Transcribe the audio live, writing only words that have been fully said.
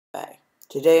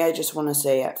Today I just want to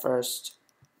say at first,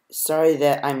 sorry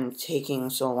that I'm taking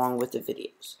so long with the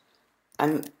videos.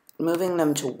 I'm moving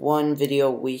them to one video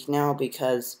a week now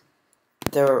because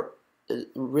they're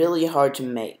really hard to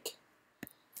make.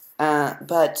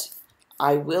 But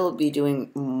I will be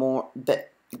doing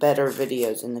better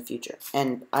videos in the future.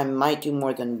 And I might do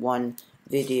more than one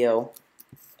video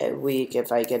a week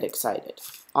if I get excited.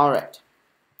 Alright.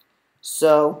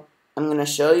 So, I'm going to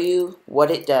show you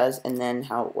what it does and then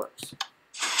how it works.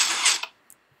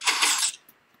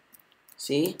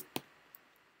 See?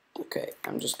 Okay,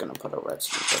 I'm just going to put a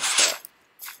redstone torch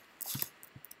there.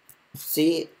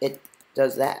 See? It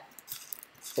does that.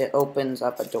 It opens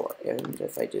up a door. And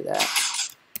if I do that,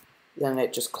 then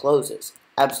it just closes.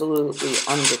 Absolutely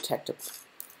undetectable.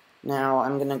 Now,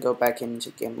 I'm going to go back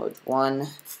into game mode 1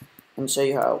 and show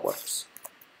you how it works.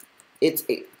 It's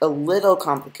a little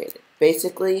complicated.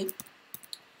 Basically,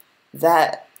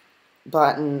 that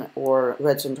button or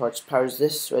redstone torch powers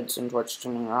this redstone torch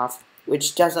turning off,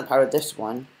 which doesn't power this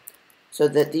one, so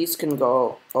that these can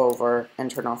go over and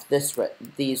turn off these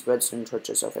redstone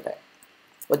torches over there.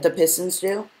 What the pistons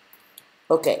do?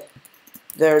 Okay,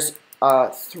 there's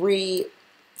a 3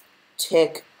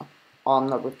 tick on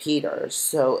the repeaters,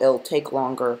 so it'll take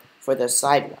longer for the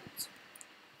side ones.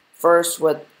 First,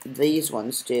 what these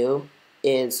ones do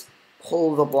is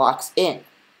pull the blocks in.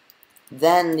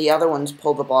 Then the other ones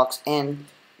pull the blocks and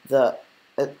the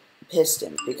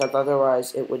piston, because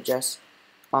otherwise it would just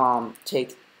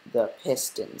take the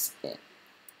pistons in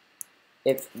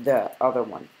if the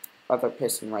other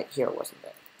piston right here wasn't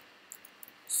there.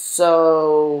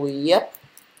 So, yep,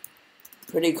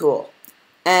 pretty cool.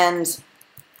 And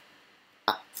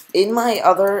in my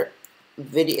other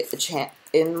video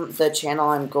in the channel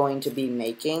I'm going to be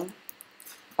making,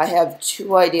 I have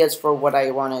 2 ideas for what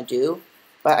I want to do,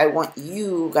 but I want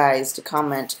you guys to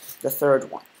comment the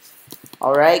third one.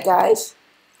 Alright, guys?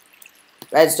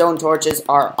 Redstone torches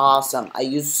are awesome. I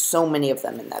use so many of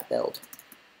them in that build.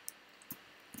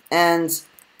 And,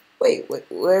 wait,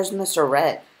 where's Mr.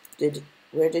 Red?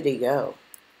 Where did he go?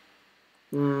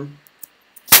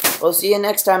 We'll see you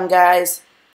next time, guys.